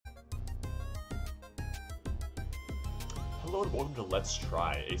Hello and welcome to Let's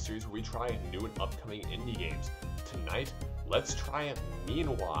Try, a series where we try new and upcoming indie games. Tonight, let's try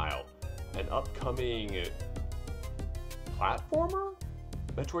Meanwhile, an upcoming platformer?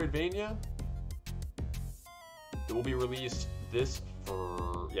 Metroidvania? It will be released this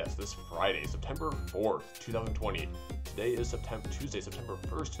Friday, September 4th, 2020. Today is Tuesday, September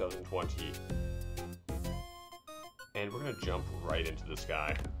 1st, 2020. And we're gonna jump right into this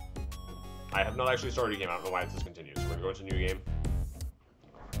guy. I have not actually started a game, I don't know why this continues. So we're gonna go into new game.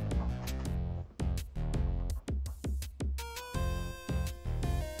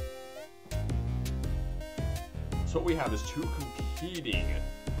 So what we have is two competing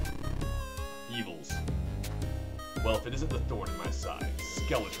evils. Well, if it isn't the thorn in my side,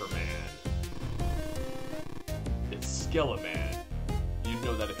 Skeletor Man. It's Skeleman. You'd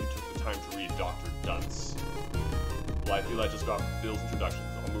know that if you took the time to read Dr. Dunce. Well, I feel like just about Bill's introductions.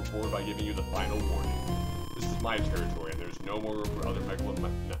 I'll move forward by giving you the final warning. This is my territory, and there's no more room for other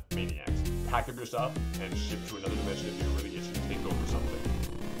megalomaniacs. Pack up your stuff and ship to another dimension if you're really itching to take over something.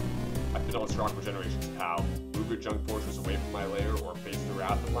 I've been on this rock for generations, pal. Move your junk fortress away from my lair or face the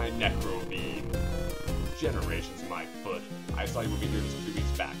wrath of my necro beam. Generations, my foot. I saw you moving here just a few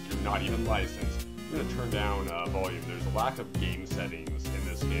weeks back. You're not even licensed. I'm gonna turn down volume. There's a lack of game settings in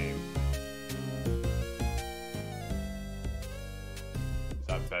this game. Is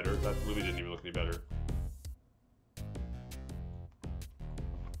that better? That really didn't even look any better.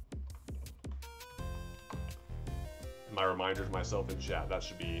 My reminder to myself in chat. That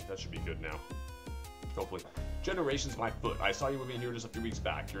should be good now. Hopefully. Generations, my foot. I saw you moving here just a few weeks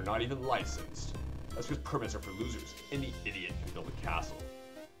back. You're not even licensed. That's because permits are for losers. Any idiot can build a castle.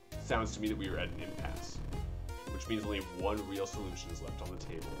 Sounds to me that we are at an impasse, which means only one real solution is left on the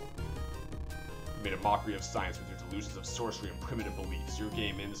table. You made a mockery of science with your delusions of sorcery and primitive beliefs. Your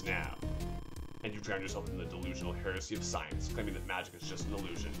game ends now. And you drown yourself in the delusional heresy of science, claiming that magic is just an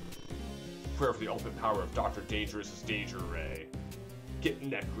illusion. Prayer for the ultimate power of Dr. Dangerous's Danger Ray. Get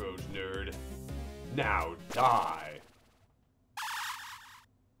necroed, nerd. Now die!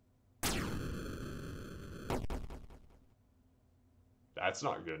 That's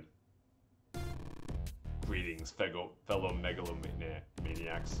not good. Greetings, fellow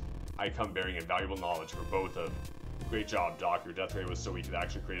megalomaniacs. I come bearing invaluable knowledge for both of. Great job, Doc. Your death ray was so weak it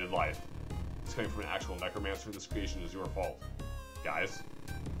actually created life. It's coming from an actual necromancer. This creation is your fault. Guys,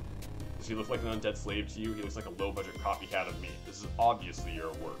 does he look like an undead slave to you? He looks like a low-budget copycat of me. This is obviously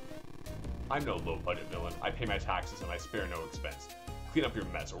your work. I'm no low-budget villain. I pay my taxes and I spare no expense. Clean up your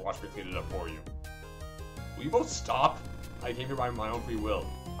mess or watch me clean it up for you. Will you both stop? I came here by my own free will.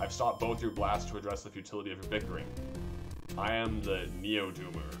 I've stopped both your blasts to address the futility of your bickering. I am the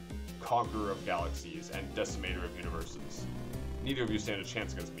Neo-Doomer, conqueror of galaxies and decimator of universes. Neither of you stand a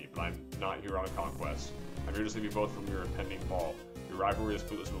chance against me, but I'm not here on a conquest. I'm here to save you both from your impending fall. Your rivalry is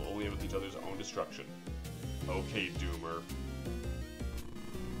fruitless and will only end with each other's own destruction. Okay, Doomer.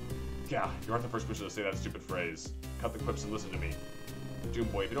 Yeah, you aren't the first person to say that stupid phrase. Cut the quips and listen to me. Doom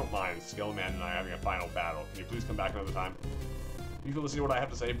Boy, if you don't mind, Skeleman and I are having a final battle. Can you please come back another time? You can listen to what I have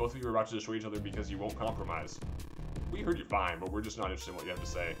to say. Both of you are about to destroy each other because you won't compromise. We heard you fine, but we're just not interested in what you have to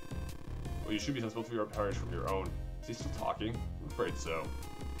say. Well, you should be, since both of you are perished from your own. Is he still talking? I'm afraid so.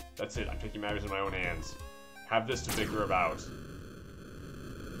 That's it. I'm taking matters in my own hands. Have this to bicker about.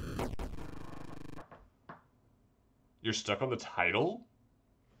 You're stuck on the title?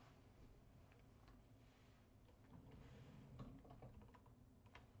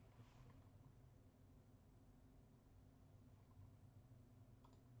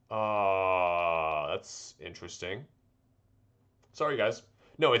 That's interesting. Sorry, guys.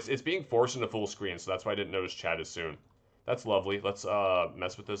 No, it's being forced into full screen, so that's why I didn't notice chat as soon. That's lovely. Let's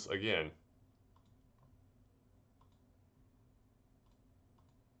mess with this again.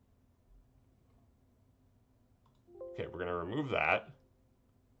 Okay, we're gonna remove that.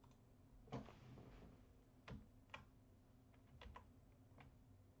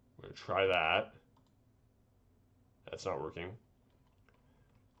 We're gonna try that. That's not working.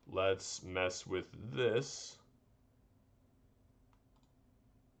 Let's mess with this.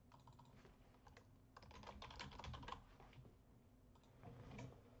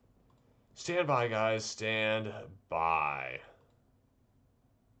 Stand by, guys. Stand by.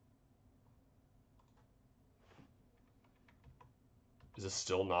 Is this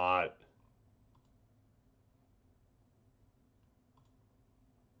still not?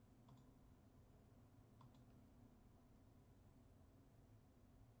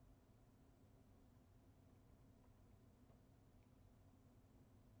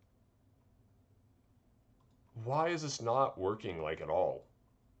 Why is this not working like at all?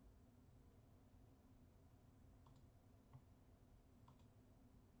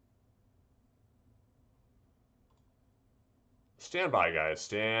 Stand by, guys.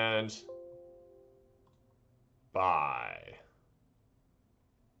 Stand by.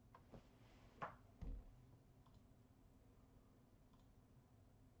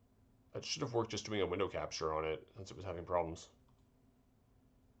 That should have worked just doing a window capture on it, since it was having problems.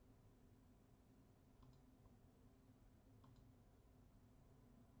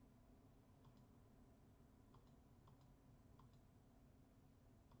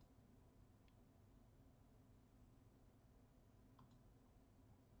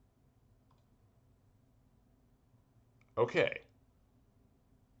 Okay.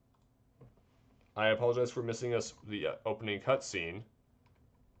 I apologize for missing the opening cutscene.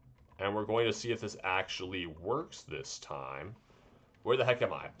 And we're going to see if this actually works this time. Where the heck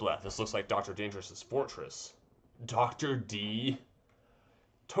am I? Bleh, this looks like Dr. Dangerous's fortress. Dr. D?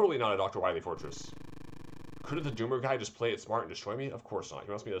 Totally not a Dr. Wily fortress. Couldn't the Doomer guy just play it smart and destroy me? Of course not.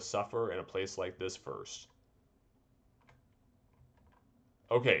 He wants me to suffer in a place like this first.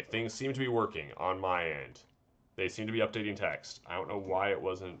 Okay, things seem to be working on my end. They seem to be updating text. I don't know why it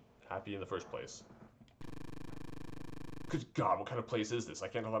wasn't happy in the first place. Good God, what kind of place is this? I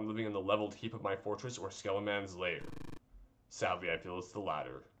can't tell if I'm living in the leveled heap of my fortress or Skeleman's lair. Sadly, I feel it's the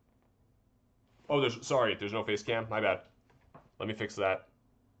latter. Oh, there's no face cam. My bad. Let me fix that.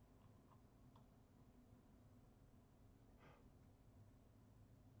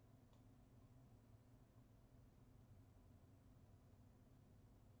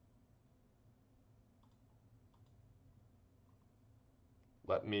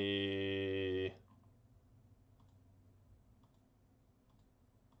 Let me...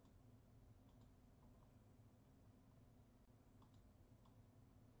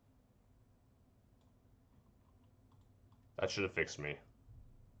 That should have fixed me.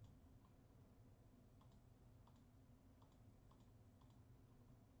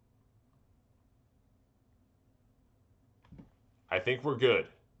 I think we're good.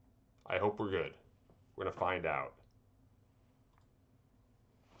 I hope we're good. We're gonna find out.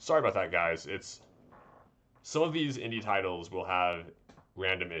 Sorry about that, guys. Some of these indie titles will have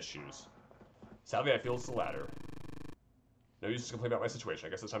random issues. Sadly, I feel it's the latter. No use to complain about my situation. I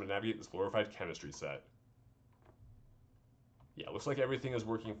guess it's time to navigate this glorified chemistry set. Yeah, looks like everything is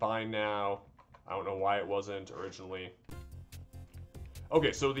working fine now. I don't know why it wasn't originally.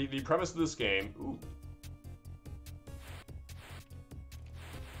 Okay, so the premise of this game... Ooh.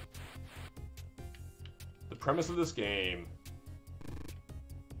 The premise of this game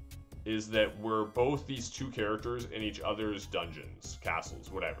is that we're both these two characters in each other's dungeons,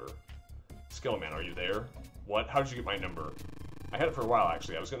 castles, whatever. Skeleman, are you there? What? How did you get my number? I had it for a while,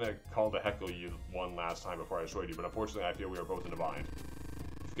 actually. I was going to call to heckle you one last time before I destroyed you, but unfortunately I feel we are both in a bind.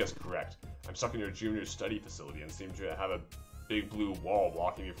 You've guessed correct. I'm stuck in your junior study facility and seem to have a big blue wall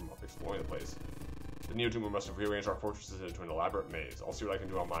blocking me from exploring the place. The Neo-Doomer must have rearranged our fortresses into an elaborate maze. I'll see what I can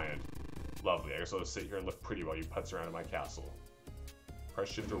do on my end. Lovely. I guess I'll just sit here and look pretty while you putz around in my castle. Press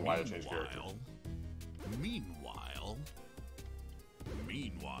shift or Y to change character. Meanwhile...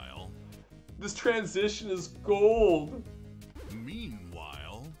 This transition is gold!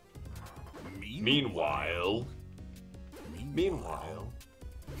 Meanwhile...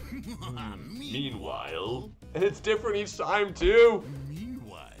 And it's different each time, too!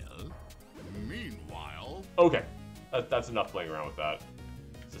 Meanwhile... Okay, that's enough playing around with that.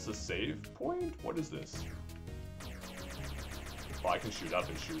 Is this a save point? What is this? Oh, I can shoot up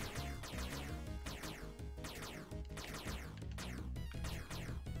and shoot.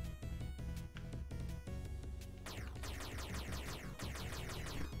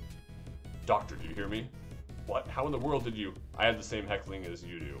 Doctor, do you hear me? What? How in the world did you... I had the same heckling as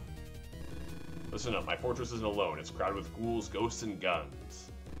you do. Listen up, my fortress isn't alone. It's crowded with ghouls, ghosts, and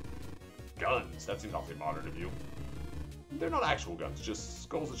guns. Guns? That seems awfully modern of you. They're not actual guns, just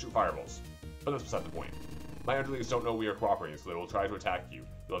skulls that shoot fireballs. But that's beside the point. My underlings don't know we are cooperating, so they will try to attack you.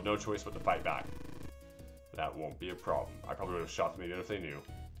 You'll have no choice but to fight back. That won't be a problem. I probably would have shot them even if they knew.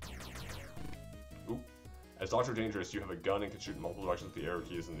 Oop. As Dr. Dangerous, you have a gun and can shoot in multiple directions with the arrow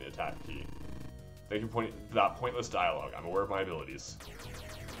keys and the attack key. Thank you for that pointless dialogue. I'm aware of my abilities.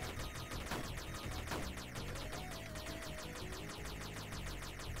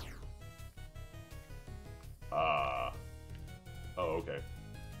 Oh, okay.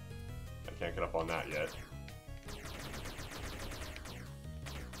 I can't get up on that yet.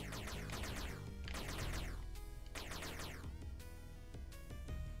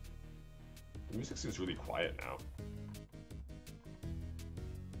 The music seems really quiet now.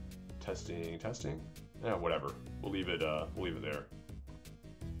 Testing, testing. Yeah, whatever. We'll leave it there.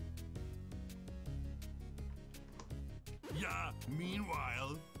 Yeah,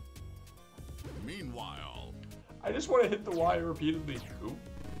 meanwhile... I just want to hit the Y repeatedly. Ooh.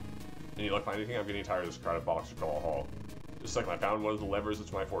 Any luck find anything? I'm getting tired of this crowded box to call a halt. Just like I found one of the levers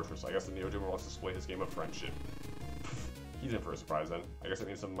that's my fortress. I guess the Neo-Domer wants to display his game of friendship. He's in for a surprise then. I guess that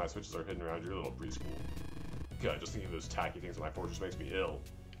means some of my switches are hidden around your little preschool. God, just thinking of those tacky things in my fortress makes me ill.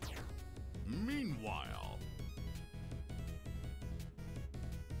 Meanwhile.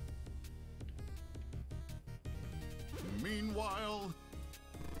 Meanwhile.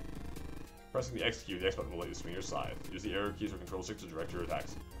 Pressing the X key or the X button will let you swing your scythe. Use the arrow keys or control stick to direct your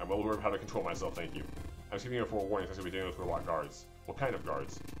attacks. I'm well aware of how to control myself, thank you. I'm just giving you a forewarning since we'll be dealing with robot guards. What kind of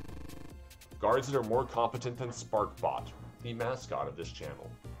guards? Guards that are more competent than Sparkbot, the mascot of this channel.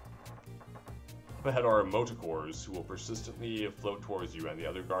 Up ahead are Emotocores, who will persistently float towards you, and the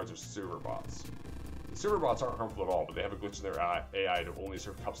other guards are server bots. The server bots aren't harmful at all, but they have a glitch in their AI to only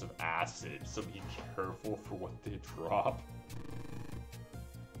serve cups of acid, so be careful for what they drop.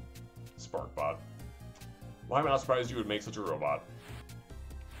 Sparkbot. Why am I not surprised you would make such a robot?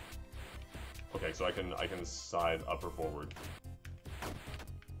 Okay, so I can side up or forward.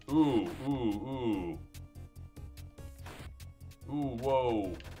 Ooh, ooh, ooh. Ooh,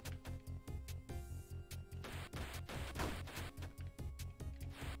 whoa.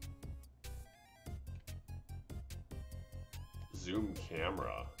 Zoom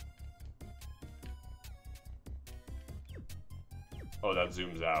camera. Oh, that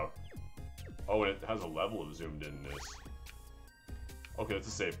zooms out. Oh, and it has a level of zoomed inness. Okay, that's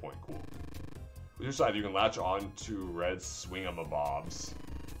a save point. Cool. With your side, you can latch on to red swingamabobs.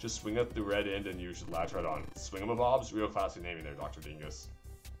 Just swing at the red end and you should latch right on. Swingamabobs? Real classy naming there, Dr. Dingus.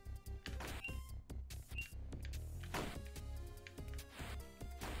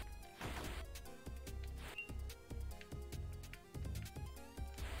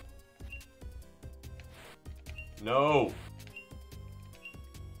 No!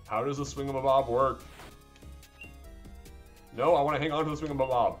 How does the swingamabob work? No, I want to hang on to the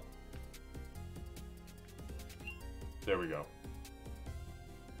swingamabob. There we go.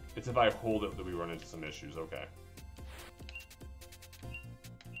 It's if I hold it that we run into some issues, okay.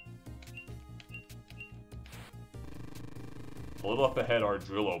 A little up ahead are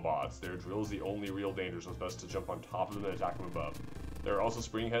Drillobots. Their drill is the only real danger, so it's best to jump on top of them and attack them above. There are also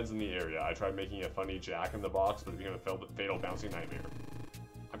spring heads in the area. I tried making a funny jack in the box, but it became a fatal bouncing nightmare.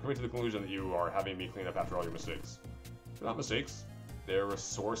 I'm coming to the conclusion that you are having me clean up after all your mistakes. They're not mistakes. They're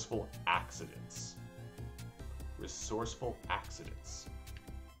resourceful accidents. Resourceful accidents.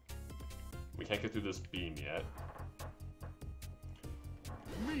 We can't get through this beam yet.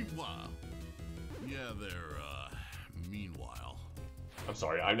 Meanwhile. Yeah, they're, meanwhile. I'm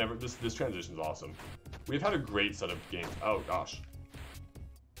sorry, I've never, this transition's awesome. We've had a great set of games. Oh, gosh.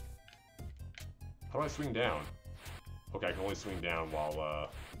 How do I swing down? Okay, I can only swing down while,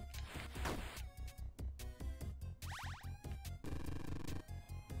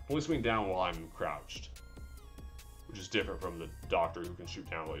 only swing down while I'm crouched. Which is different from the doctor who can shoot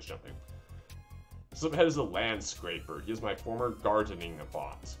down while he's jumping. So up ahead is a land scraper. He is my former gardening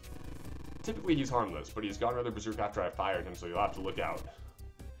bot. Typically he's harmless, but he's gone rather berserk after I fired him, so you'll have to look out.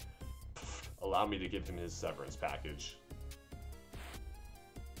 Pfft, allow me to give him his severance package.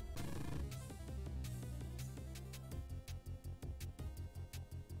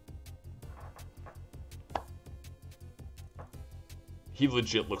 He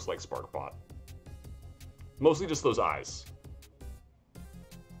legit looks like Sparkbot. Mostly just those eyes.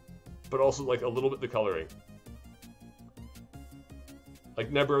 But also, like, a little bit the coloring.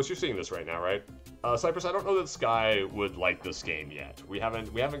 Like, Nebros, you're seeing this right now, right? Cypress, I don't know that Sky would like this game yet. We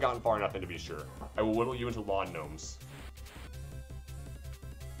haven't gotten far enough in to be sure. I will whittle you into lawn gnomes.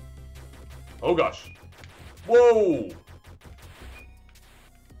 Oh gosh. Whoa!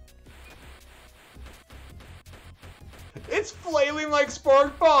 It's flailing like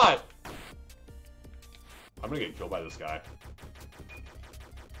Sparkbot! I'm gonna get killed by this guy.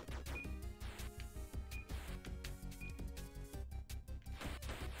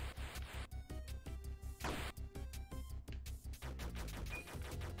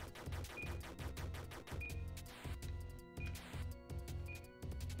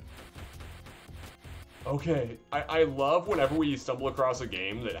 Okay, I love whenever we stumble across a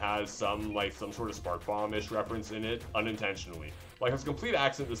game that has some sort of Spark Bomb-ish reference in it, unintentionally. Like, as a complete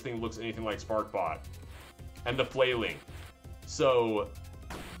accident, this thing looks anything like Sparkbot. And the flailing. So,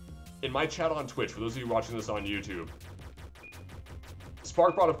 in my chat on Twitch, for those of you watching this on YouTube,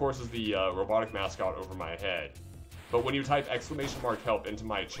 Sparkbot, of course, is the robotic mascot over my head. But when you type !help into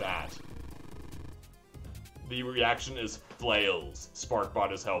my chat, the reaction is flails.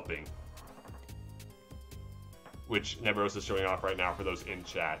 Sparkbot is helping. Which Nebros is showing off right now for those in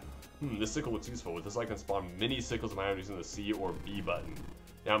chat. This sickle looks useful. With this I can spawn mini sickles of my own using the C or B button.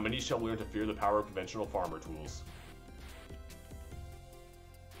 Now many shall learn to fear the power of conventional farmer tools.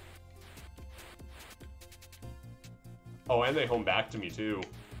 Oh, and they home back to me too.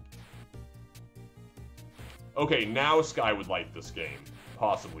 Okay, now Sky would like this game.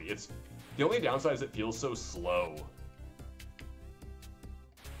 Possibly. It's the only downside is it feels so slow.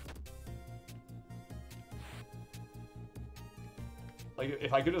 Like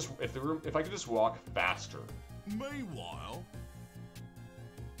if I could just walk faster. Meanwhile.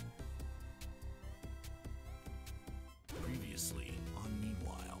 Previously on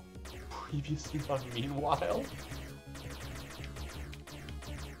Meanwhile. Previously on Meanwhile?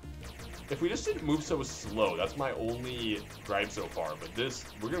 If we just didn't move so slow, that's my only gripe so far. But this,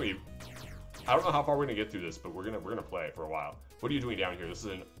 we're gonna be. I don't know how far we're gonna get through this, but we're gonna play for a while. What are you doing down here? This is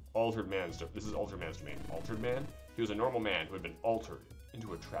an altered man's. This is altered man's domain. Altered man? He was a normal man who had been altered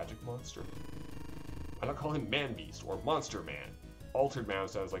into a tragic monster. Why not call him Man Beast or Monster Man? Altered Man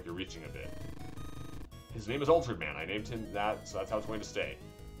sounds like you're reaching a bit. His name is Altered Man. I named him that, so that's how it's going to stay.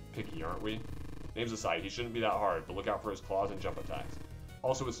 Picky, aren't we? Names aside, he shouldn't be that hard, but look out for his claws and jump attacks.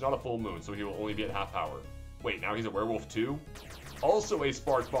 Also, it's not a full moon, so he will only be at half power. Wait, now he's a werewolf too? Also a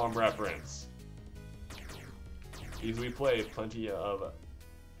Spark Bomb reference! Because we play plenty of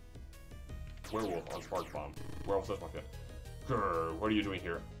werewolf on Spark Bomb. Werewolf says my good. Grr, what are you doing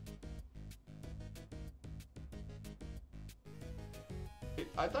here?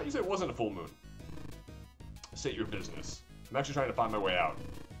 I thought you said it wasn't a full moon. State your business. I'm actually trying to find my way out.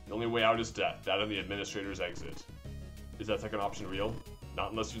 The only way out is death, that and the administrator's exit. Is that second option real?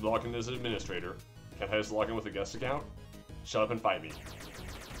 Not unless you log in as an administrator. Can't I just log in with a guest account? Shut up and fight me.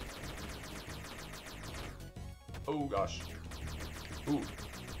 Oh gosh. Ooh.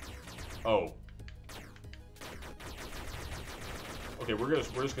 Oh. Okay, we're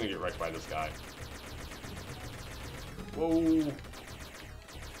just gonna get wrecked by this guy. Whoa.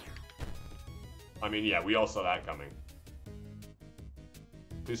 I mean, yeah, we all saw that coming.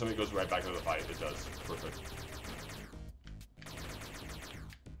 Please something goes right back into the fight. It does. Perfect.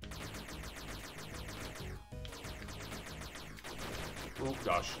 Oh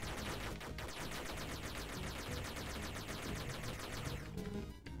gosh.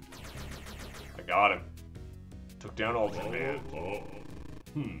 I got him. Took down Altered Man.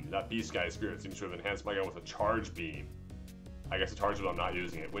 That beast guy's spirit seems to have enhanced my gun with a charge beam. I guess a charge, but I'm not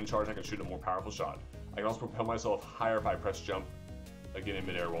using it. When charged, I can shoot a more powerful shot. I can also propel myself higher if I press jump again in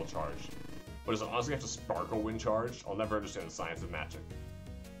midair while charged. But does it honestly have to sparkle when charged? I'll never understand the science of magic.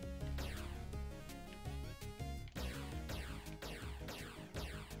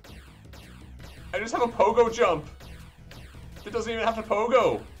 I just have a pogo jump! It doesn't even have to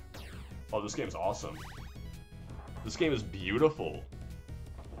pogo! Oh, this game's awesome. This game is beautiful.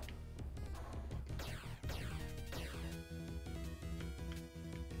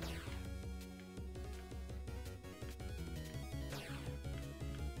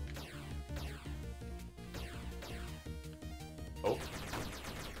 Oh.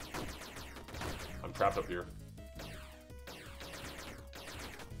 I'm trapped up here.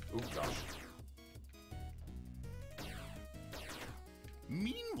 Ooh, gosh.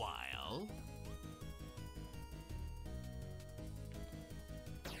 Meanwhile.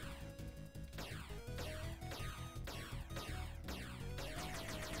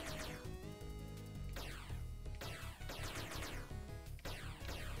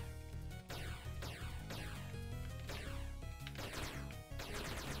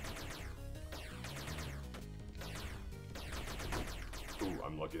 Ooh,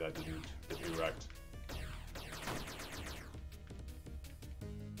 I'm lucky that didn't get me wrecked.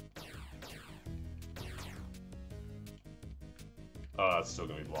 Oh, that's still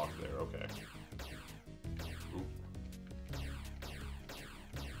gonna be blocked there, okay. Ooh.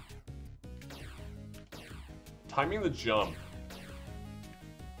 Timing the jump.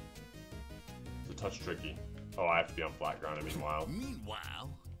 It's a touch tricky. Oh, I have to be on flat ground meanwhile. Meanwhile.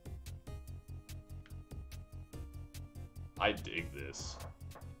 I dig this.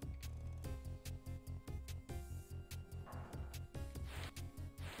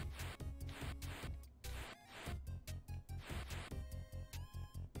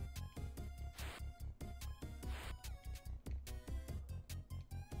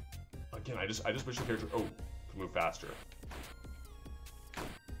 Again, I just wish the character could move faster.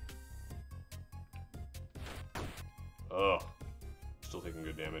 Ugh. Still taking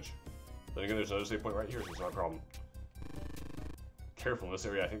good damage. Then again, there's another save point right here, so it's not a problem. Careful in this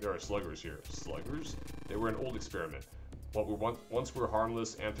area, I think there are sluggers here. Sluggers? They were an old experiment. What were once were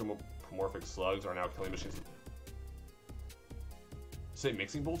harmless anthropomorphic slugs are now killing machines. Say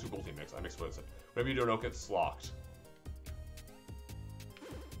mixing bolts or bolting mix? I mixed what it said. Whenever you don't get locked.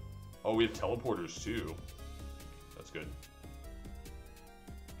 Oh, we have teleporters too. That's good.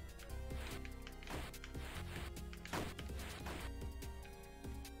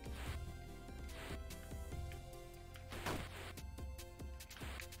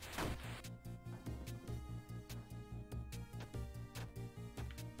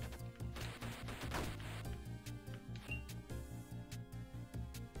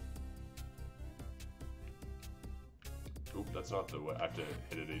 Oop, that's not the way. I have to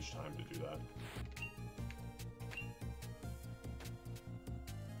hit it each time to do that.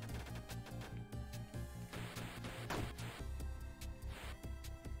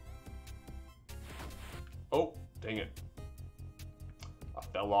 Oh, dang it. I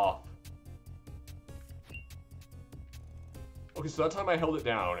fell off. Okay, so that time I held it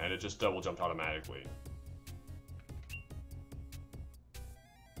down and it just double jumped automatically.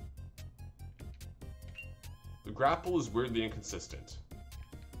 The grapple is weirdly inconsistent.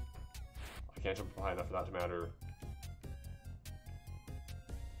 I can't jump high enough for that to matter.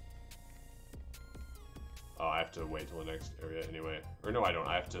 Oh, I have to wait till the next area anyway. Or no, I don't.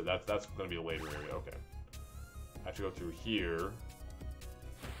 I have to. That's going to be a later area. Okay. I have to go through here.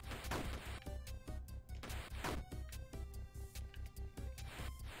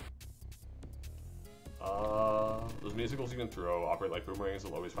 Those mini sickles you can throw operate like boomerangs.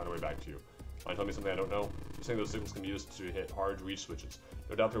 They'll always find a way back to you. Mind telling me something I don't know? You're saying those signals can be used to hit hard reach switches.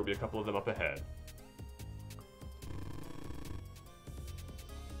 No doubt there will be a couple of them up ahead.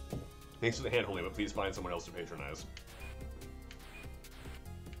 Thanks for the hand-holding, but please find someone else to patronize.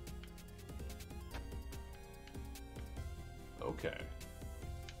 Okay.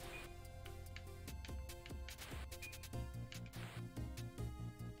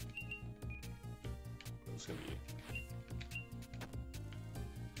 It's gonna be...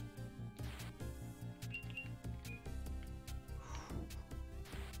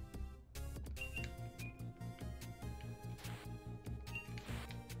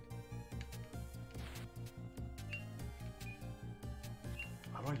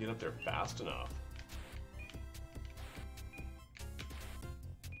 How do I get up there fast enough?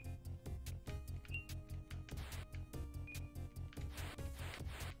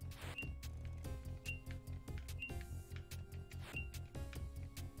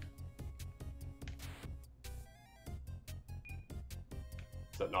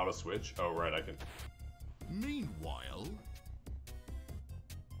 Is that not a switch? Oh, right, I can... Meanwhile...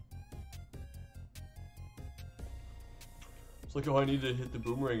 It's like, oh, I need to hit the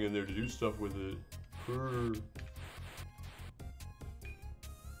boomerang in there to do stuff with it. Purr.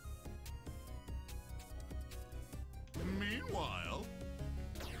 Meanwhile...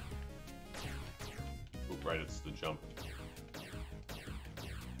 Oop, right, it's the jump. I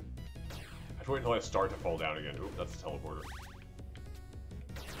have to wait until I start to fall down again. Oop, that's the teleporter.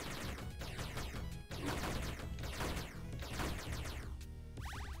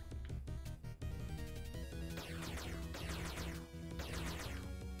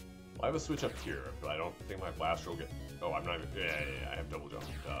 I have a switch up here, but I don't think my blaster will get... Oh, I'm not even... Yeah, I have double jump.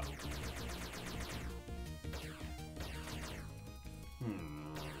 Duh.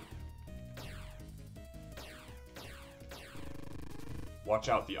 Watch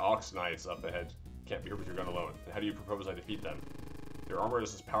out, the Ox Knights up ahead can't be here with your gun alone. And how do you propose I defeat them? Their armor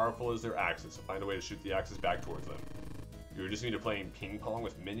is as powerful as their axes, so find a way to shoot the axes back towards them. You're just into playing ping pong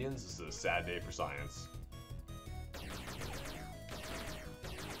with minions? This is a sad day for science.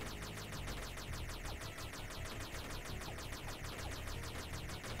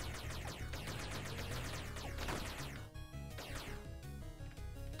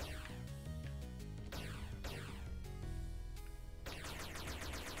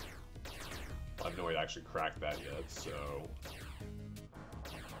 I have no way to actually crack that yet, so...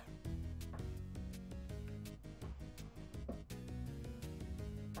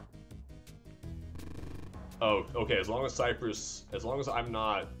 Oh, okay, as long as Cypress... As long as I'm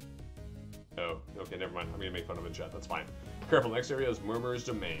not... Oh, okay, never mind. I'm gonna make fun of him in chat, that's fine. Careful, next area is Murmur's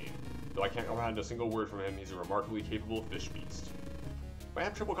Domain. Though I can't comprehend a single word from him, he's a remarkably capable fish beast. I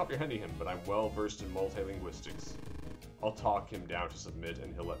have trouble comprehending him, but I'm well versed in multilinguistics. I'll talk him down to submit,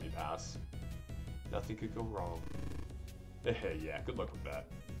 and he'll let me pass. Nothing could go wrong. Hey, yeah, good luck with that.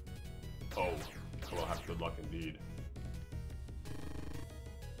 Oh, we'll have good luck indeed.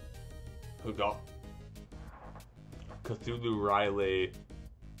 Huga. Cthulhu Riley.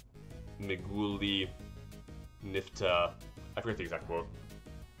 Miguli. Nifta. I forget the exact quote.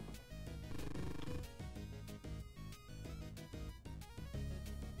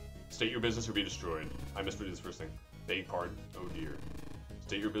 State your business or be destroyed. I misread this first thing. Beg pardon. Oh dear.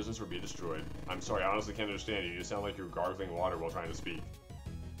 State your business or be destroyed. I'm sorry, I honestly can't understand you. You sound like you're gargling water while trying to speak.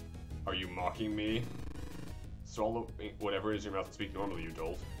 Are you mocking me? Swallow whatever is in your mouth and speak normally, you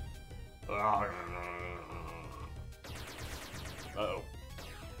dolt. Uh-oh.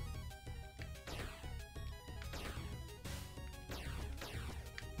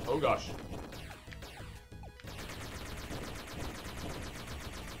 Oh gosh.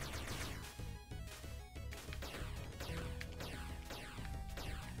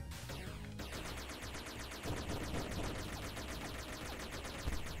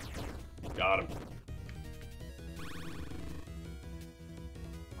 Got him.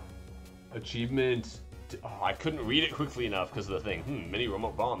 Achievement. Oh, I couldn't read it quickly enough because of the thing. Mini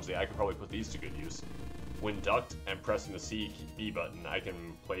remote bombs. Yeah, I could probably put these to good use. When ducked and pressing the B button, I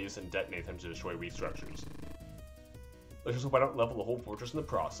can place and detonate them to destroy weak structures. Let's just hope I don't level the whole fortress in the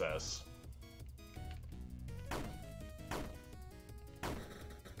process.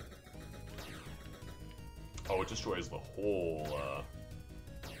 Oh, it destroys the whole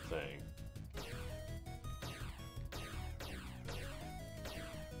thing.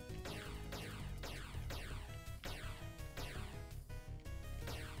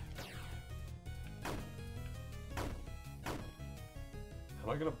 How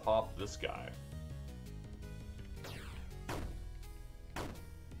am I gonna pop this guy?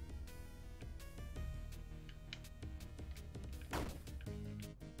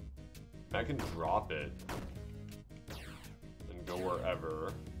 I can drop it and go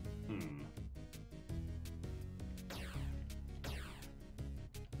wherever.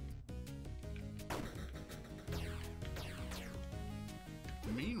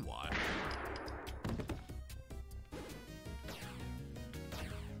 Meanwhile,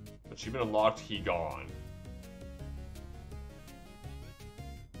 Achievement unlocked, he gone.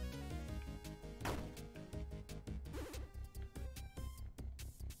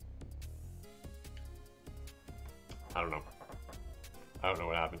 I don't know. I don't know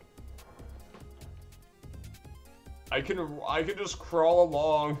what happened. I can just crawl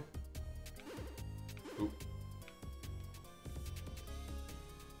along. Oop.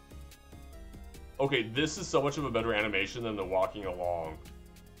 Okay, this is so much of a better animation than the walking along.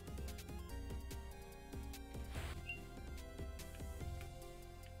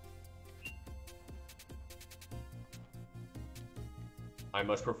 I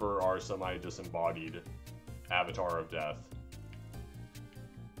much prefer our semi-disembodied avatar of death.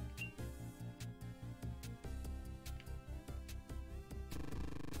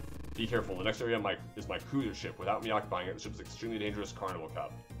 Be careful, the next area is my cruiser ship. Without me occupying it, the ship is extremely dangerous Carnival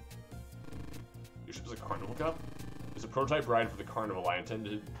Cup. Your ship is a Carnival Cup? It's a prototype ride for the Carnival I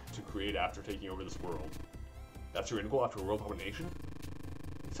intended to create after taking over this world. That's your end goal after world domination?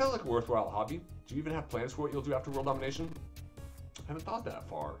 It sounds like a worthwhile hobby. Do you even have plans for what you'll do after world domination? I haven't thought that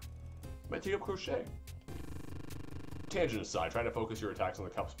far. Might take up crochet. Tangent aside, try to focus your attacks on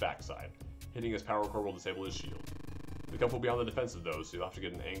the Cup's backside. Hitting his power core will disable his shield. The Cup will be on the defensive though, so you'll have to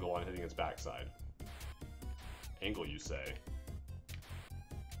get an angle on hitting its backside. Angle, you say?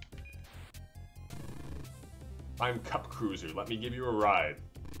 I'm Cup Cruiser. Let me give you a ride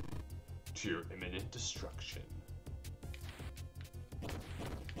to your imminent destruction.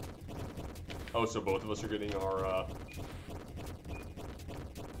 Oh, so both of us are getting our,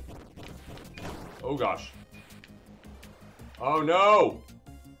 Oh gosh. Oh no!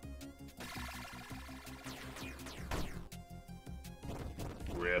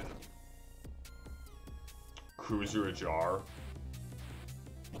 Rip. Cruiser ajar.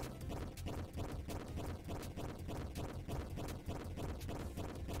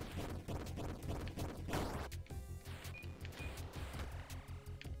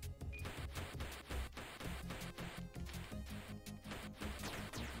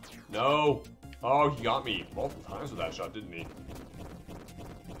 No! Oh, he got me multiple times with that shot, didn't he?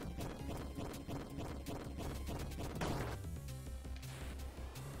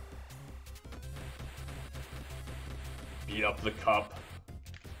 Beat up the Cup.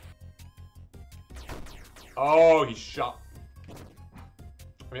 Oh, he shot.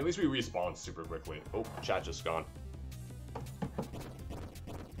 I mean, at least we respawn super quickly. Oh, chat just gone.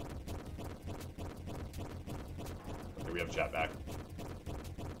 Okay, we have chat back.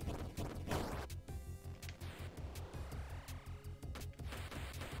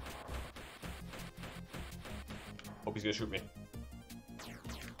 Hope he's gonna shoot me.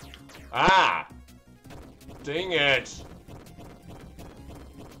 Ah! Dang it!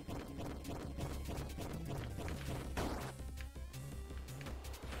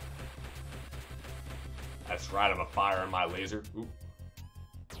 That's right, I'm a fire on my laser. Oop.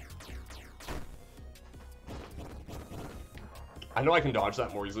 I know I can dodge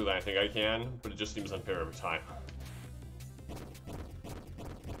that more easily than I think I can, but it just seems unfair every time.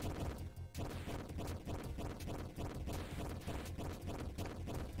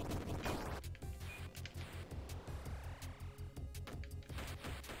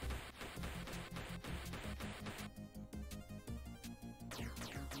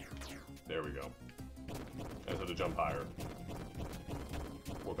 There we go. I just have to jump higher.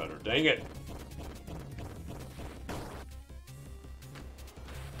 Or better. Dang it!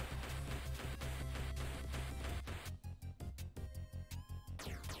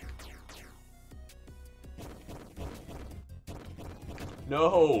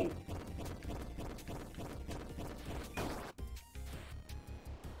 No!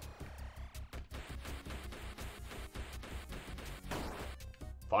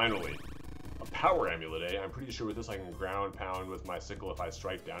 Finally. A power amulet, eh? I'm pretty sure with this I can ground pound with my sickle if I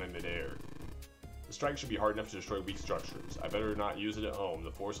strike down in midair. The strike should be hard enough to destroy weak structures. I better not use it at home.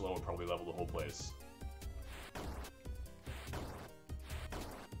 The force alone would probably level the whole place.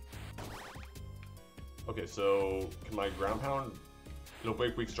 Okay, so can my ground pound... It'll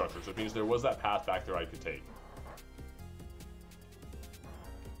break weak structures, so it means there was that path back there I could take.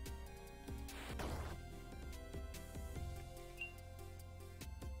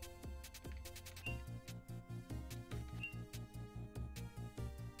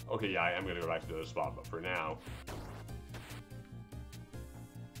 Okay, yeah, I am gonna go back to the other spot, but for now...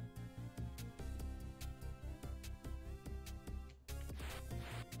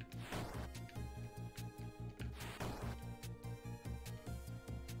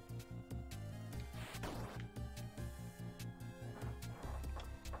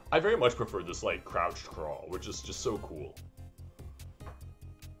 I very much prefer this, like, crouched crawl, which is just so cool.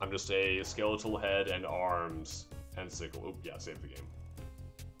 I'm just a skeletal head and arms and sickle. Oop, yeah, save the game.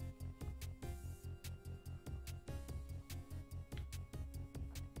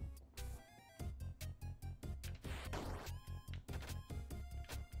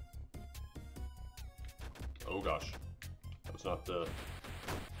 Oh gosh. That was not the...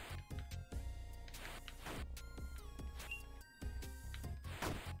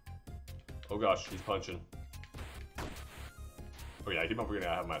 Oh gosh, he's punching. Oh yeah, I keep on forgetting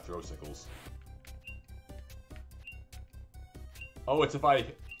I have my throw sickles. Oh, it's if I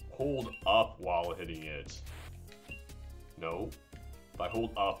hold up while hitting it. No. If I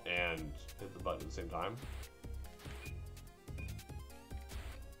hold up and hit the button at the same time.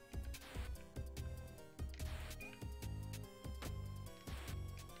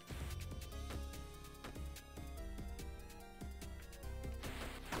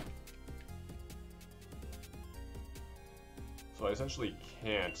 So I essentially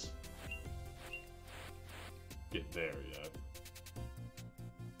can't get there yet.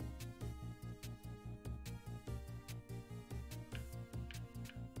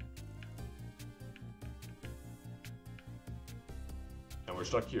 And we're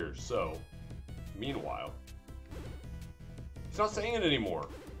stuck here, so meanwhile, he's not saying it anymore.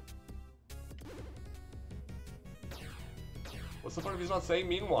 What's the point if he's not saying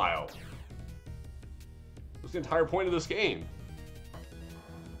meanwhile? That's the entire point of this game.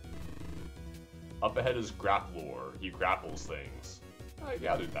 Up ahead is Grapplor. He grapples things. I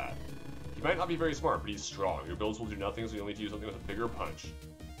gathered that. He might not be very smart, but he's strong. Your builds will do nothing, so you'll need to use something with a bigger punch.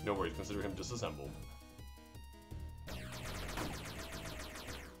 No worries, consider him disassembled. Oh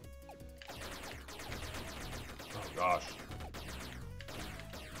gosh.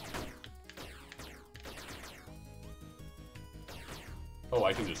 Oh,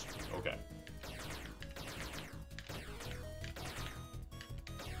 I can just... okay.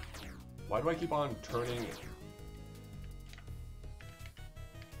 Why do I keep on turning?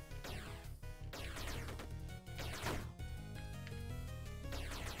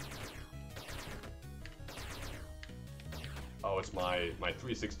 Oh, it's my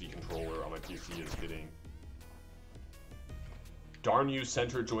 360 controller on my PC is getting... Darn you,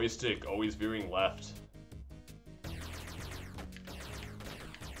 center joystick, always veering left.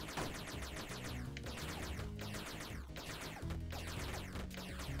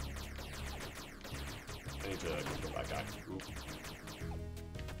 I need to kill that guy. Oop.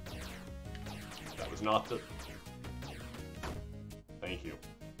 That was not the... Thank you.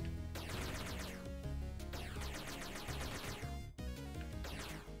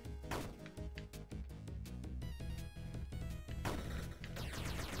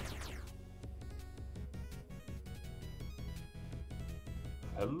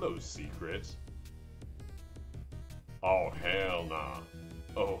 Hello, secret. Oh, hell nah.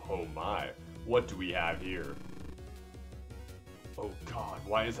 Oh my. What do we have here? Oh god,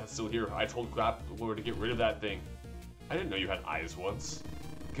 why is that still here? I told Grapplor to get rid of that thing. I didn't know you had eyes once.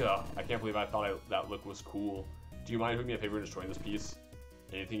 Gah, I can't believe I thought that look was cool. Do you mind doing me a favor and destroying this piece?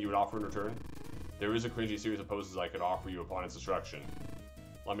 Anything you would offer in return? There is a cringy series of poses I could offer you upon its destruction.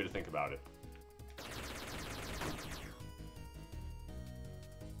 Allow me to think about it.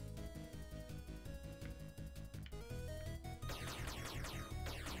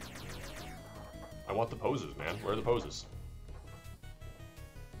 I want the poses, man. Where are the poses?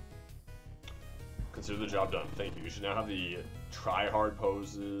 Consider the job done. Thank you. You should now have the try-hard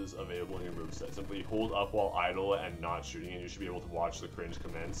poses available in your moveset. Simply hold up while idle and not shooting, and you should be able to watch the cringe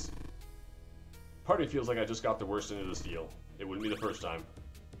commence. Part of me feels like I just got the worst end of this deal. It wouldn't be the first time.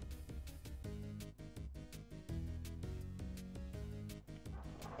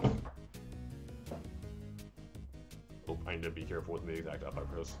 Oh, I need to be careful with the exact up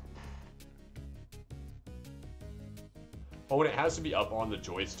press. Oh, and it has to be up on the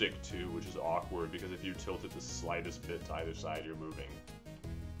joystick too, which is awkward because if you tilt it the slightest bit to either side, you're moving.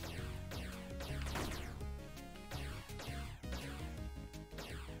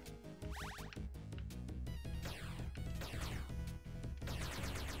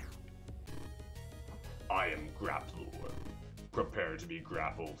 I am Grappler. Prepare to be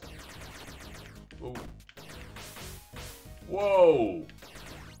grappled. Ooh. Whoa!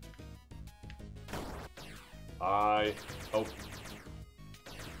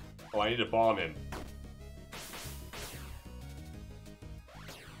 Oh, I need to bomb him.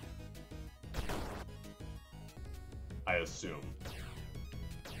 I assume.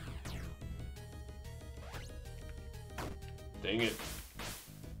 Dang it.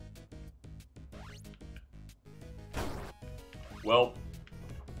 Well,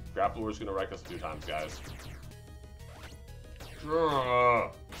 Grappler's gonna wreck us a few times, guys.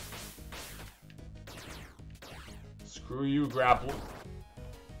 Screw you, Grapple.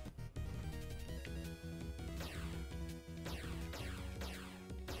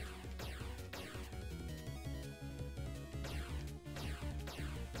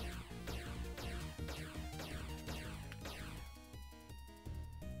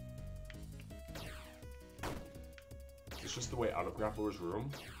 Is this just the way out of Grappler's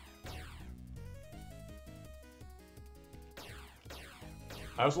room?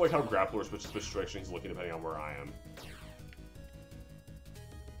 I also like how Grappler switches which direction he's looking depending on where I am.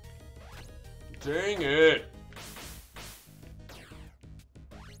 Dang it!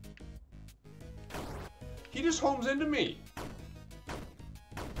 He just homes into me!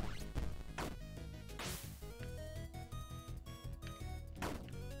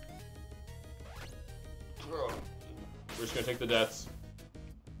 We're just gonna take the deaths.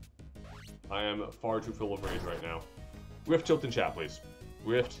 I am far too full of rage right now. Rift tilt in chat, please.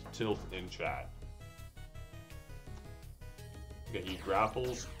 Rift tilt in chat. Okay, he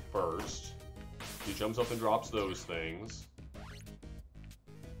grapples first. He jumps up and drops those things.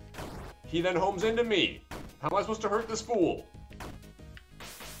 He then homes into me. How am I supposed to hurt this fool?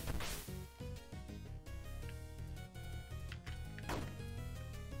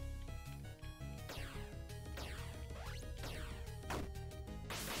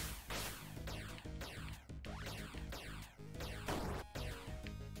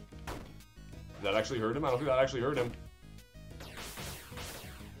 Did that actually hurt him? I don't think that actually hurt him.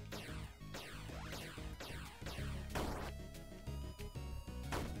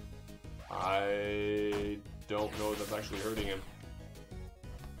 I don't know if that's actually hurting him.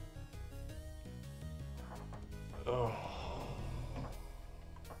 Oh.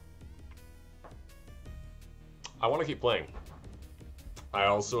 I want to keep playing. I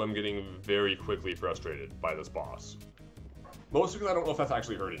also am getting very quickly frustrated by this boss. Mostly because I don't know if that's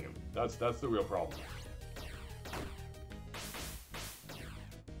actually hurting him. That's the real problem.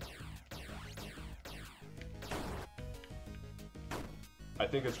 I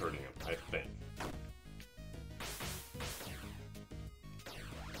think it's hurting him. I think.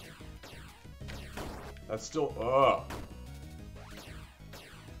 That's still,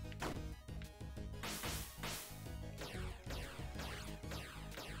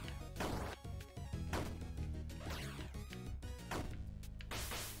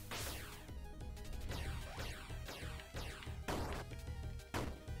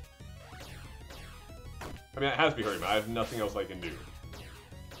 I mean, it has to be hurting him. I have nothing else I can do.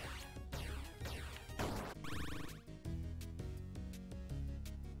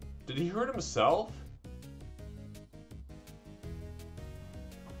 Did he hurt himself?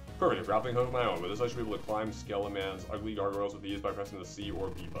 Perfect, a grappling hook of my own. With this I should be able to climb Skeleman's ugly gargoyles with ease by pressing the C or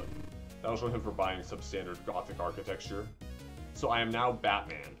B button. That'll show him for buying substandard gothic architecture. So I am now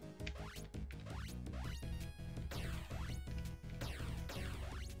Batman.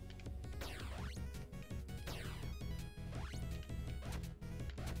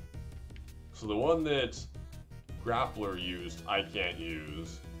 So the one that Grappler used, I can't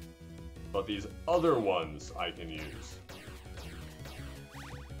use. But these other ones I can use.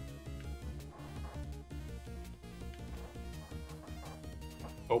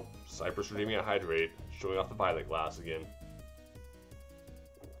 Oh, Cypress redeeming a Hydrate, showing off the Violet Glass again.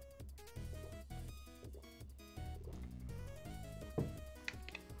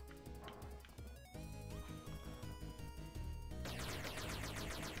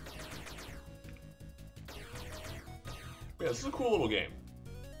 Yeah, this is a cool little game.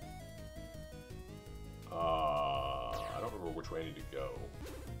 I don't remember which way I need to go.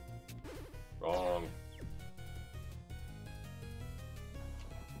 Wrong.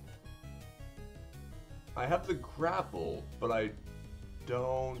 I have the grapple, but I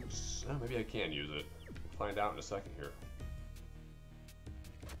don't... maybe I can use it. We'll find out in a second here.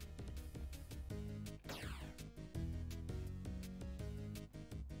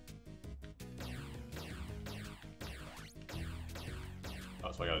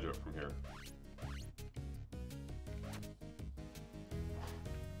 Oh, so I gotta do it from here.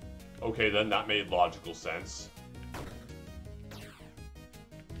 Okay, then that made logical sense.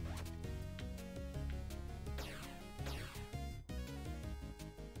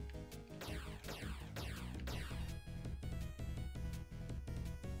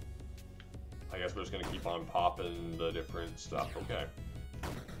 I guess we're just gonna keep on popping the different stuff. Okay.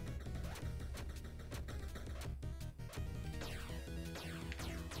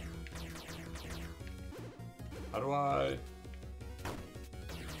 How do I...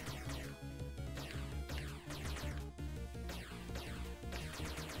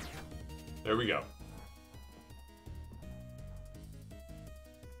 There we go.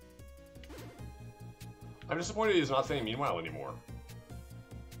 I'm disappointed he's not saying meanwhile anymore.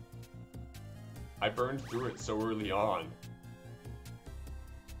 I burned through it so early on.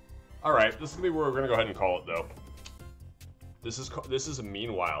 Alright, this is gonna be where we're gonna go ahead and call it though. This is a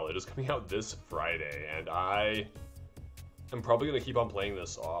meanwhile. It is coming out this Friday, and I am probably gonna keep on playing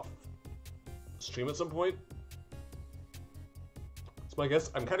this off stream at some point. So I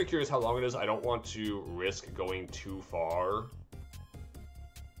guess I'm kind of curious how long it is. I don't want to risk going too far.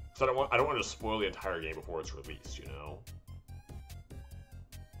 So I don't want to spoil the entire game before it's released, you know?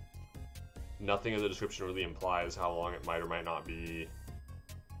 Nothing in the description really implies how long it might or might not be.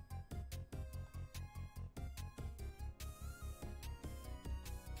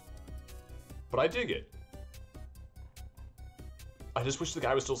 But I dig it. I just wish the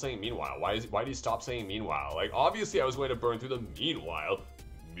guy was still saying meanwhile. Why did he stop saying meanwhile? Like, obviously I was going to burn through the meanwhile.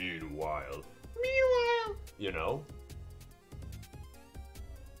 Meanwhile. You know?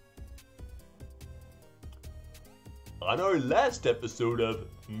 On our last episode of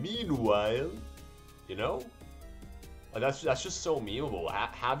Meanwhile, you know? That's just so memeable.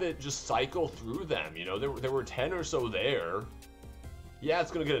 Have it just cycle through them, you know? There were 10 or so there. Yeah,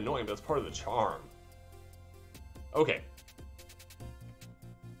 it's gonna get annoying, but that's part of the charm. Okay.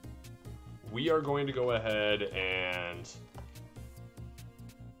 We are going to go ahead and...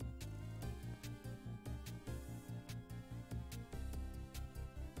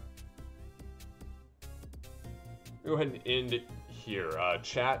 go ahead and end it here.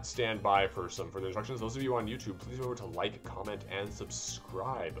 Chat, stand by for the instructions. Those of you on YouTube, please remember to like, comment, and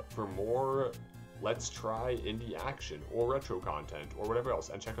subscribe for more Let's Try indie action or retro content or whatever else.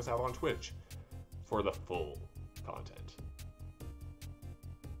 And check us out on Twitch for the full content.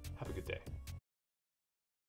 Have a good day.